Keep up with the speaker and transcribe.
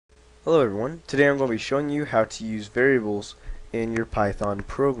Hello everyone, today I'm going to be showing you how to use variables in your Python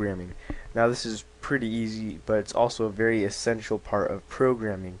programming. Now this is pretty easy, but it's also a very essential part of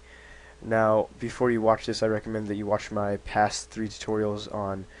programming. Now before you watch this, I recommend that you watch my past 3 tutorials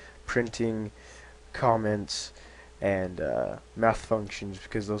on printing, comments, and math functions,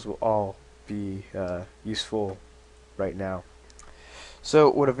 because those will all be useful right now.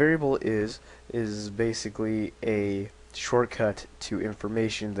 So what a variable is basically a shortcut to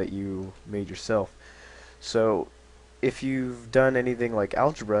information that you made yourself. So if you've done anything like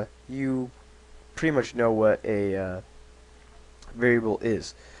algebra, you pretty much know what a variable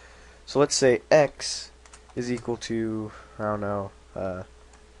is. So let's say x is equal to, I don't know,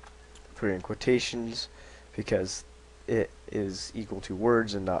 put it in quotations because it is equal to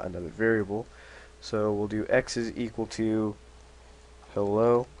words and not another variable. So we'll do x is equal to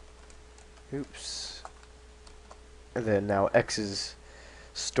hello. Oops. And then now x is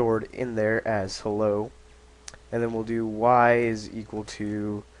stored in there as hello. And then we'll do y is equal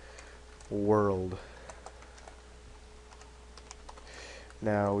to world.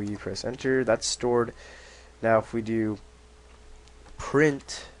 Now we press enter, that's stored. Now if we do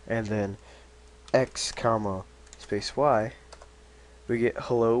print and then x comma space y, we get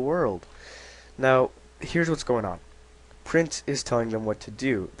hello world. Now here's what's going on. Print is telling them what to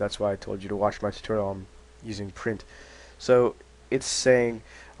do. That's why I told you to watch my tutorial on using print. So it's saying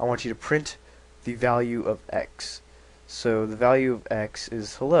I want you to print the value of x. So the value of x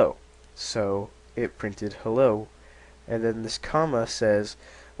is hello. So it printed hello. And then this comma says,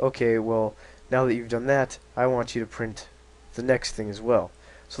 okay, well, now that you've done that, I want you to print the next thing as well.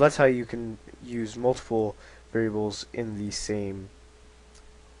 So that's how you can use multiple variables in the same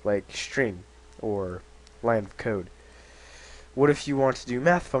string or line of code. What if you want to do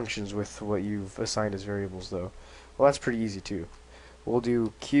math functions with what you've assigned as variables, though? Well, that's pretty easy too. We'll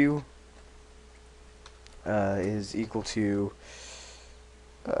do q is equal to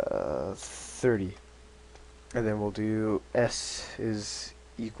 30. And then we'll do s is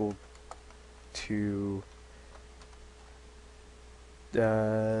equal to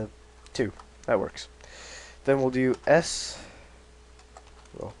 2. That works. Then we'll do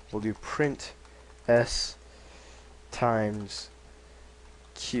we'll do print s times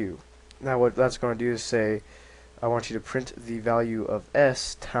q. Now what that's going to do is say, I want you to print the value of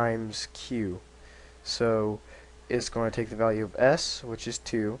s times q. So it's going to take the value of s, which is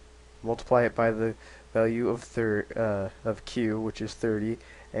 2, multiply it by the value of q, which is 30,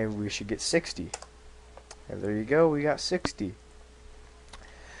 and we should get 60. And there you go, we got 60.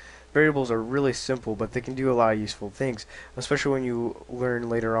 Variables are really simple, but they can do a lot of useful things, especially when you learn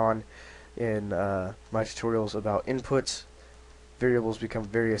later on in my tutorials about inputs. Variables become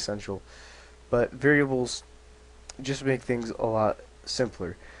very essential, but variables just make things a lot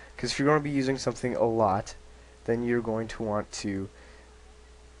simpler, because if you're going to be using something a lot, then you're going to want to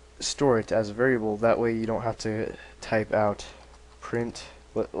store it as a variable. That way you don't have to type out print,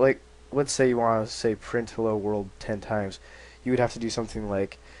 let's say you want to say print hello world 10 times. You would have to do something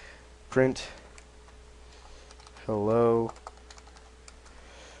like print hello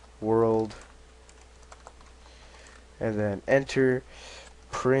world and then enter,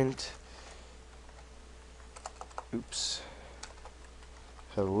 print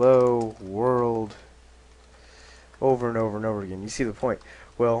hello world over and over and over again. You see the point?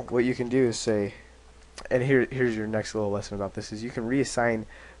 Well, what you can do is say, and here's your next little lesson about this, is you can reassign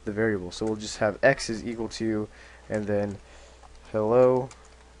the variable. So we'll just have x is equal to, and then hello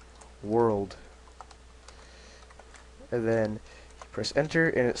world, and then press enter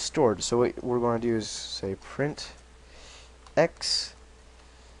and it's stored. So what we're going to do is say print x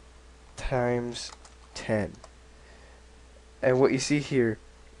times 10. And what you see here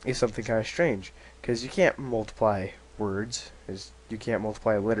is something kind of strange, because you can't multiply words, you can't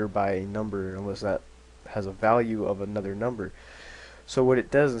multiply a letter by a number unless that has a value of another number. So what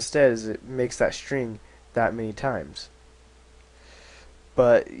it does instead is it makes that string that many times.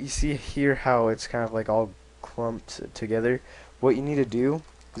 But you see here how it's kind of like all clumped together. What you need to do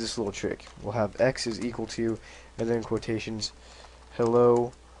is this little trick. We'll have x is equal to, and then quotations,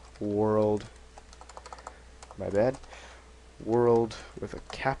 hello world, my bad, world with a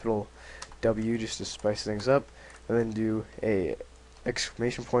capital W just to spice things up, and then do a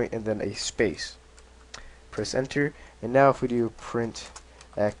exclamation point and then a space. Press enter, and now if we do print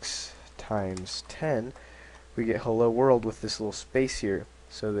x times 10, we get hello world with this little space here,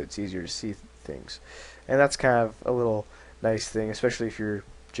 so that it's easier to see things. And that's kind of a little nice thing, especially if you're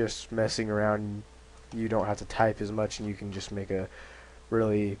just messing around. You don't have to type as much, and you can just make a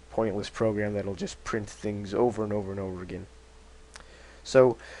really pointless program that'll just print things over and over and over again.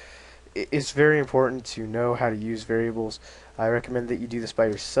 So it's very important to know how to use variables. I recommend that you do this by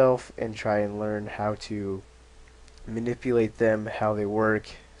yourself and try and learn how to manipulate them, how they work,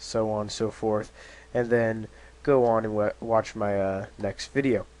 so on and so forth, and then go on and watch my next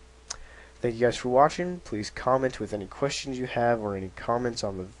video. Thank you guys for watching. Please comment with any questions you have or any comments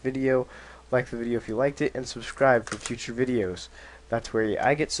on the video. Like the video if you liked it, and subscribe for future videos. That's where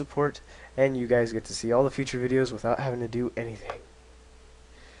I get support, and you guys get to see all the future videos without having to do anything.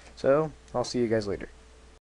 So, I'll see you guys later.